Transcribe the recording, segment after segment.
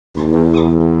Oh,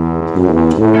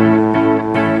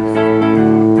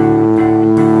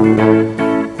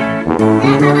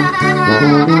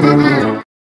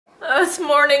 it's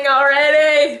morning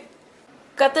already.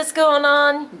 Got this going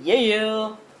on?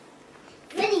 Yeah.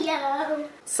 Video.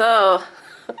 So,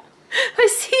 I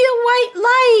see a white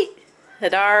light.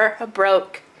 Hadar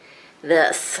broke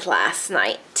this last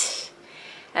night.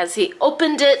 As he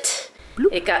opened it,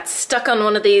 it got stuck on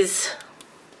one of these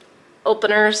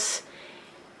openers,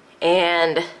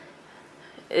 and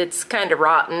it's kind of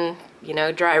rotten, you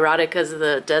know, dry rotted because of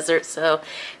the desert, so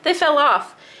they fell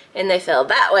off, and they fell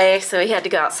that way, so he had to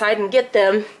go outside and get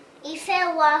them. He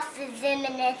fell off the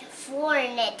the floor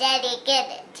and Daddy get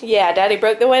it. Yeah, Daddy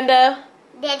broke the window?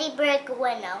 Daddy broke the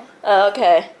window. Oh,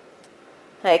 okay.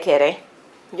 Hey, Kitty.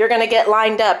 You're gonna get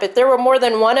lined up. If there were more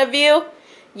than one of you,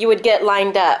 you would get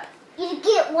lined up. You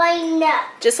get lined up.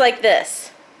 Just like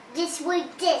this. Just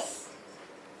like this.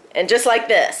 And just like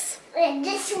this. And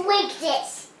just like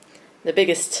this. The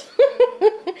biggest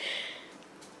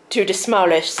to the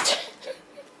smallest.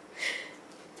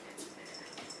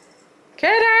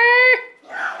 Kitty!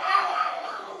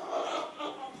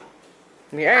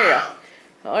 Yeah.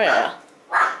 Oh yeah.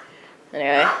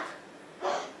 Anyway.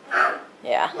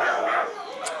 Yeah.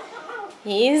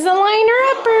 He's a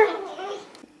liner-upper.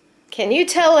 Can you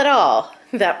tell at all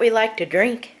that we like to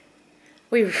drink?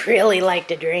 We really like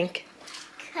to drink.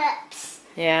 Cups.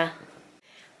 Yeah.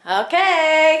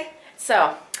 Okay.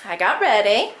 So, I got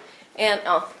ready. And,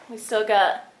 oh, we still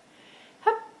got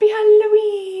Happy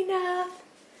Halloween.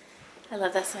 I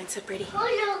love that sign, so pretty.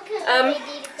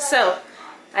 So,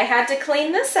 I had to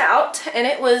clean this out, and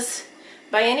it was,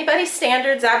 by anybody's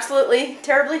standards, absolutely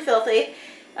terribly filthy.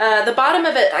 The bottom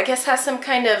of it, I guess, has some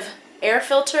kind of air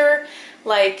filter,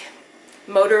 like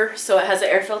motor, so it has an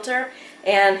air filter,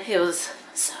 and it was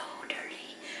so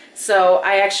dirty. So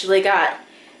I actually got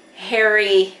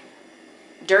hairy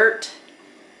dirt,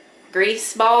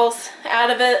 grease balls out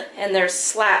of it, and there's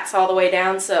slats all the way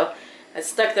down, so I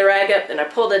stuck the rag up and I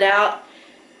pulled it out.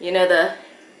 You know the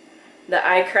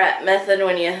eye crap method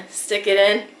when you stick it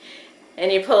in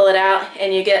and you pull it out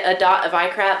and you get a dot of eye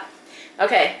crap.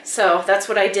 Okay, so that's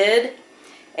what I did,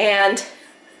 and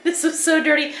this was so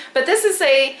dirty. But this is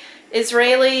a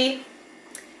Israeli,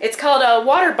 it's called a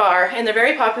water bar, and they're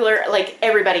very popular. Like,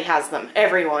 everybody has them.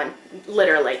 Everyone,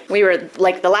 literally. We were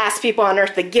like the last people on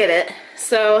earth to get it.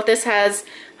 So this has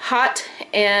hot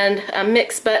and a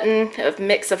mix button of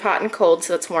mix of hot and cold,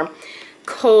 so it's warm.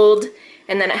 Cold,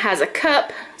 and then it has a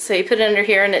cup, so you put it under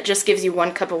here and it just gives you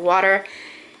 1 cup of water.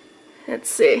 Let's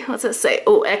see, what's it say?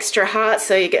 Oh, extra hot,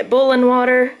 so you get boiling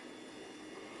water.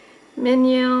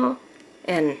 Menu.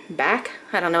 And back?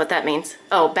 I don't know what that means.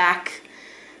 Oh, back.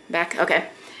 Back, okay.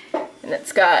 And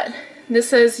it's got, this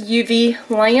says UV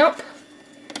lamp.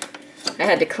 I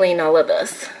had to clean all of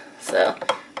this. So,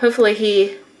 hopefully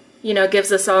he, you know,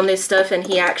 gives us all new stuff and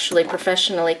he actually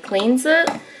professionally cleans it.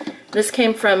 This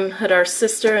came from Hadar's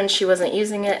sister and she wasn't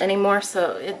using it anymore,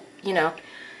 so it, you know,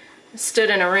 stood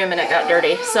in a room and it got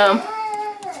dirty. So,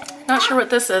 not sure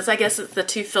what this is. I guess it's the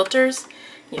 2 filters.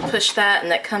 You push that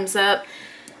and that comes up.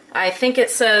 I think it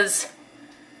says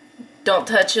don't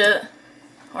touch it,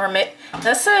 or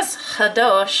that says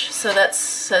Hadosh, so that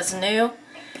says new.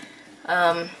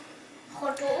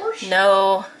 Hadosh?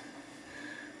 No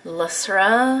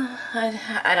Lasra,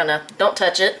 I don't know. Don't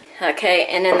touch it. Okay,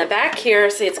 and in the back here,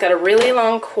 see, it's got a really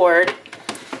long cord.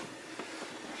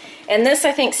 And this,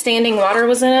 I think, standing water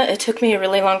was in it. It took me a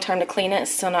really long time to clean it.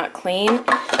 It's still not clean.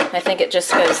 I think it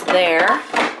just goes there.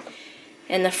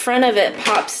 And the front of it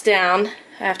pops down.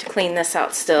 I have to clean this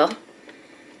out still.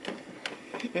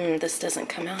 This doesn't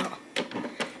come out.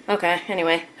 Okay,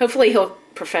 anyway. Hopefully he'll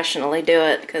professionally do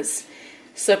it, because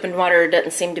soap and water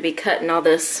doesn't seem to be cutting all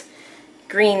this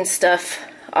green stuff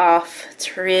off.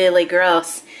 It's really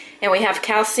gross. And we have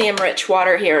calcium-rich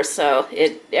water here, so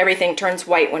everything turns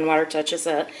white when water touches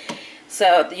it.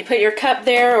 So you put your cup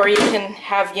there, or you can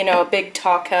have, you know, a big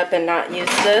tall cup and not use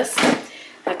this.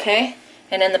 Okay,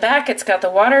 and in the back it's got the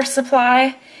water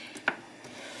supply.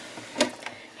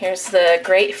 Here's the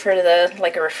grate for the,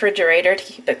 like a refrigerator to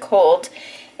keep it cold,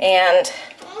 and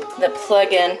the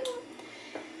plug-in.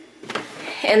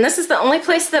 And this is the only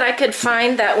place that I could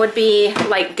find that would be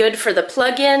like good for the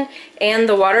plug-in and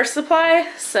the water supply.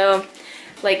 So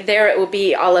like there it will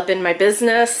be all up in my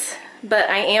business. But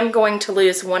I am going to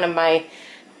lose one of my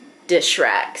dish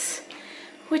racks,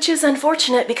 which is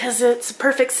unfortunate because it's a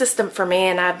perfect system for me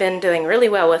and I've been doing really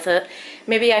well with it.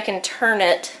 Maybe I can turn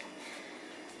it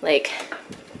like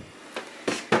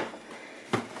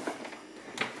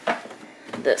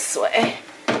this way.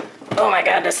 Oh my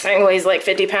god, this thing weighs like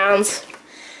 50 pounds.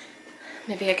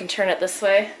 Maybe I can turn it this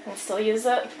way and still use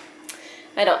it.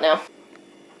 I don't know.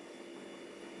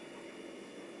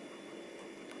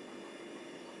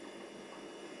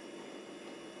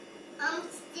 I'm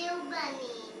still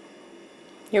bunny.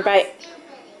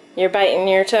 You're biting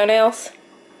your toenails?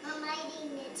 I'm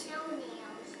biting the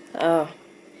toenails. Oh.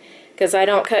 Because I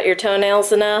don't cut your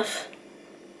toenails enough?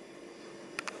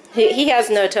 He has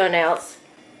no toenails.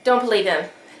 Don't believe him.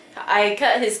 I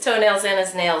cut his toenails and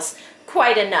his nails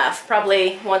quite enough.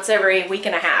 Probably once every week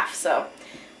and a half, so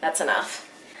that's enough.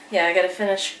 Yeah, I gotta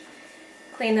finish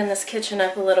cleaning this kitchen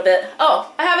up a little bit.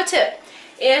 Oh, I have a tip.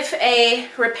 If a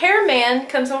repairman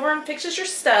comes over and fixes your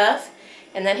stuff,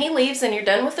 and then he leaves and you're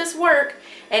done with his work,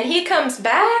 and he comes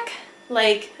back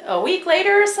like a week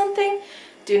later or something,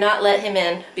 do not let him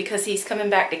in, because he's coming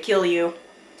back to kill you.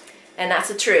 And that's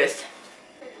the truth.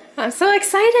 I'm so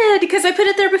excited because I put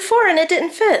it there before and it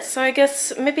didn't fit. So I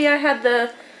guess maybe I had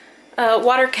the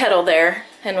water kettle there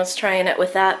and was trying it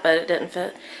with that, but it didn't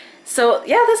fit. So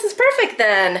yeah, this is perfect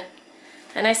then.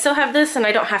 And I still have this, and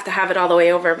I don't have to have it all the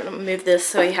way over. I'm gonna move this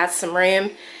so he has some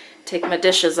room. Take my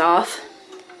dishes off.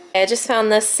 I just found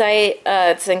this site.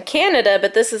 It's in Canada,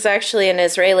 but this is actually an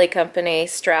Israeli company,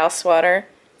 Strauss Water.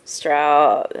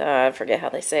 I forget how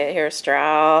they say it here,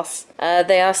 Strauss.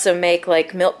 They also make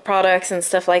like milk products and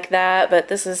stuff like that, but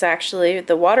this is actually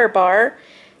the water bar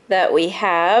that we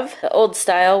have, the old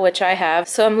style, which I have.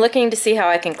 So I'm looking to see how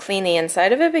I can clean the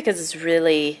inside of it, because it's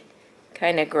really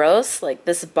kind of gross. Like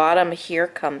this bottom here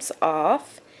comes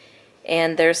off,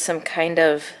 and there's some kind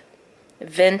of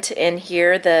vent in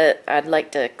here that I'd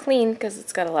like to clean because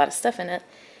it's got a lot of stuff in it.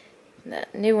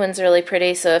 That new one's really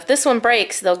pretty, so if this one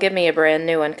breaks, they'll give me a brand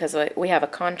new one because we have a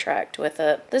contract with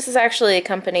it. This is actually a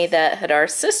company that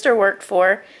Hadar's sister worked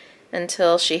for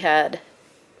until she had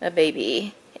a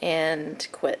baby and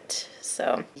quit.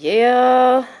 So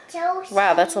yeah,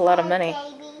 wow, that's a lot of money.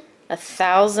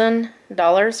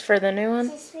 $1,000 for the new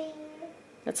one?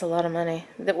 That's a lot of money.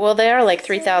 Well, they are like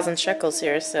 3,000 shekels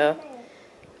here, so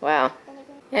wow.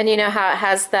 And you know how it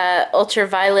has that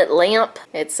ultraviolet lamp?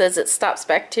 It says it stops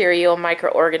bacterial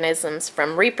microorganisms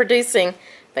from reproducing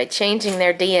by changing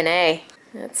their DNA.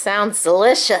 It sounds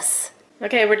delicious.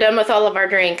 Okay, we're done with all of our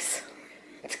drinks.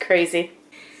 It's crazy.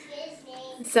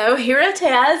 So here it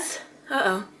is.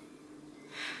 Uh-oh.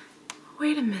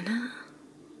 Wait a minute.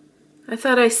 I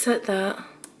thought I set that.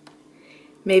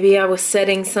 Maybe I was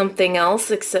setting something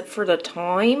else except for the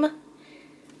time?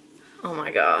 Oh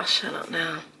my gosh, I don't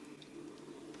know.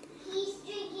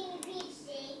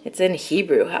 It's in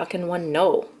Hebrew. How can one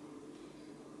know?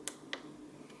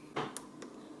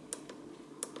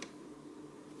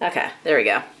 Okay, there we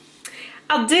go.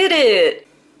 I did it!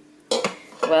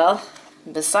 Well,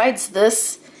 besides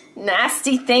this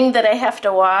nasty thing that I have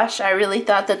to wash, I really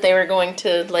thought that they were going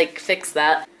to, like, fix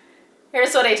that.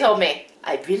 Here's what he told me.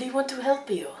 I really want to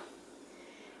help you.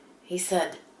 He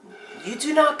said, you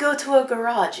do not go to a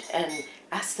garage and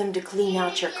ask them to clean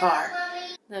out your car.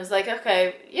 And I was like,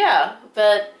 okay, yeah,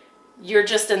 but you're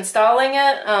just installing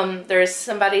it. There's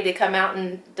somebody to come out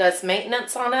and does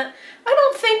maintenance on it. I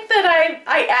don't think that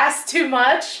I asked too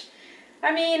much.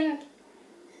 I mean,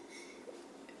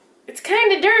 it's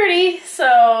kind of dirty,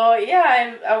 so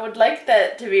yeah, I would like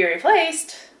that to be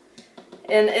replaced.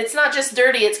 And it's not just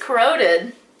dirty, it's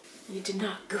corroded. You do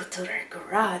not go to their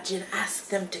garage and ask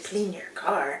them to clean your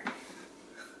car.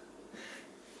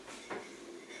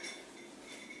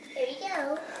 There you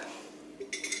go.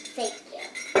 Thank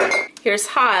you. Here's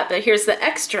hot, but here's the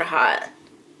extra hot.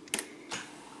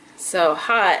 So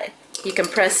hot, you can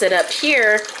press it up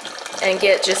here and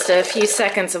get just a few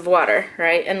seconds of water,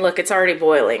 right? And look, it's already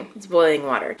boiling. It's boiling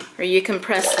water. Or you can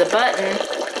press the button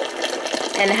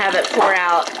and have it pour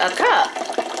out a cup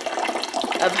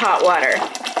of hot water.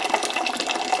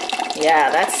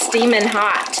 Yeah, that's steaming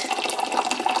hot.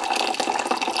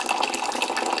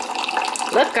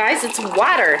 Look guys, it's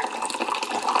water.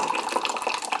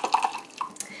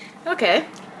 Okay,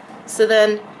 so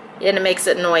then, and it makes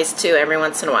it noise too every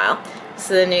once in a while.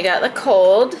 So then you got the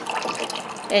cold,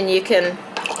 and you can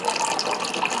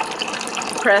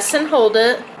press and hold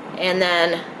it, and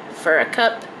then for a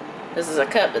cup, this is a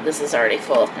cup, but this is already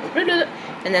full.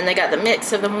 And then they got the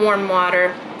mix of the warm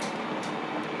water,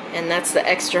 and that's the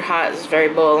extra hot, it's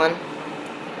very boiling.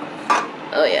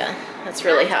 Oh yeah, that's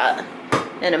really hot.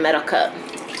 In a metal cup.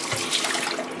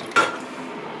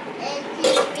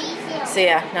 So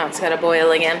yeah, now it's got to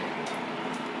boil again.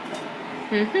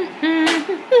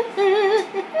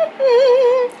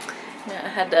 Yeah, I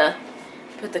had to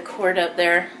put the cord up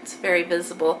there. It's very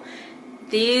visible.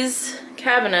 These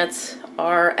cabinets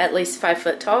are at least 5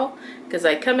 foot tall because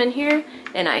I come in here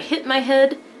and I hit my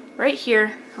head right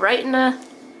here right in the...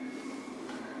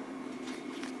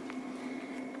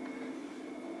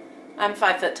 I'm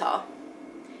 5 foot tall.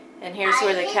 And here's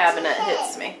where the cabinet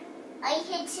hits me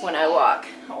when I walk.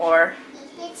 Or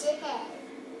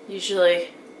usually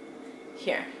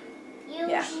here.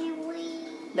 Yeah.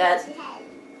 That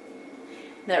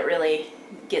really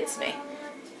gets me.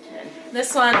 And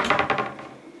this one,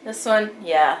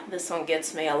 yeah, this one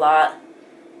gets me a lot.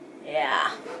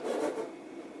 Yeah.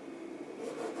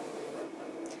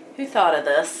 Who thought of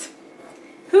this?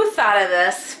 Who thought of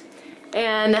this?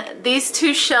 And these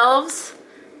two shelves,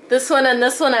 this one and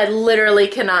this one, I literally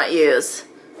cannot use.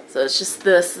 So it's just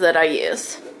this that I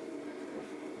use.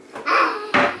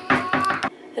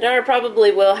 Hadar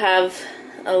probably will have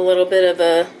a little bit of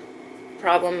a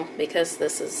problem because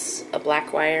this is a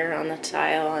black wire on the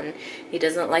tile and he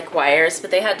doesn't like wires,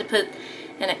 but they had to put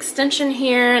an extension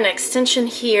here, an extension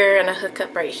here, and a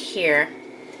hookup right here.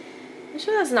 Which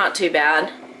was not too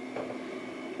bad,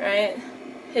 right?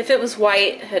 If it was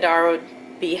white, Hadar would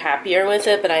be happier with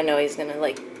it, but I know he's gonna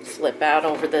like flip out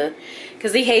over the,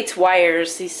 because he hates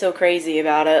wires. He's so crazy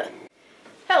about it.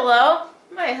 Hello,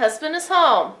 my husband is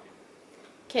home.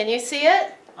 Can you see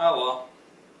it? Oh well.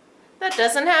 That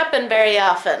doesn't happen very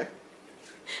often.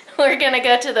 We're gonna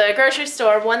go to the grocery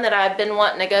store, one that I've been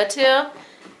wanting to go to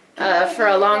for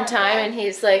a long time, and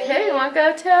he's like, "Hey, you want to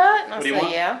go to it?" And I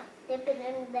said, "Yeah."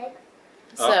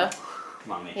 So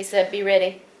Mommy. he said, "Be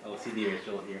ready." LCD is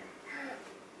still here.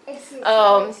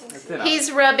 Oh,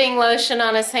 he's rubbing lotion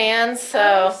on his hands,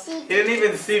 so He didn't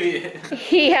even see me.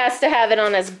 he has to have it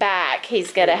on his back.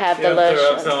 He's got to have the Throw up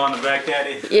lotion. some on the back,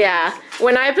 Daddy. Yeah,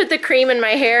 when I put the cream in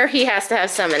my hair, he has to have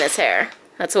some in his hair.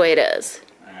 That's the way it is.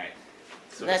 Alright.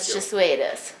 So That's just the way it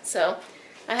is. So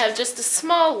I have just a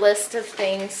small list of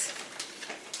things.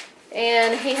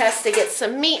 And he has to get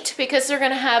some meat because they're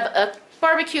going to have a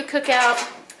barbecue cookout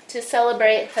to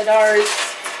celebrate Hadar's,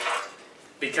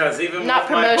 because even not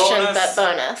with my promotion, bonus, but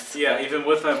bonus. Yeah, even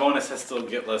with my bonus, I still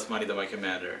get less money than my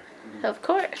commander. Of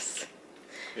course.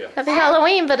 Yeah. Happy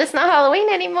Halloween, but it's not Halloween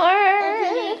anymore.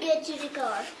 Get to the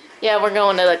car. Yeah, we're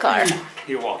going to the car.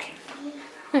 You're walking.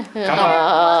 Come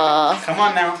on. Come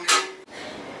on now.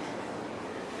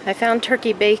 I found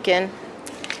turkey bacon.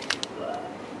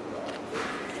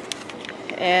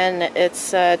 And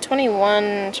it's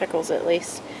 21 shekels at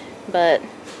least, but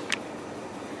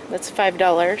that's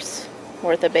 $5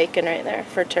 worth of bacon right there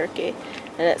for turkey.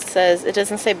 And it says, it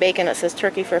doesn't say bacon, it says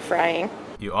turkey for frying.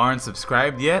 You aren't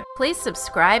subscribed yet? Please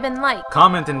subscribe and like.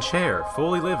 Comment and share.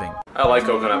 Fully Living. I like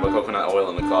coconut, but coconut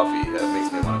oil in the coffee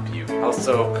makes me want to puke.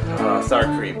 Also, sour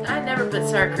cream. I never put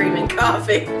sour cream in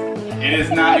coffee. It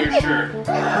is not your shirt.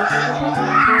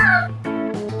 Yeah,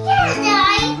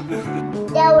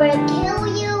 that will kill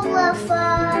you with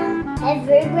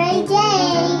every great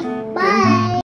day. Bye.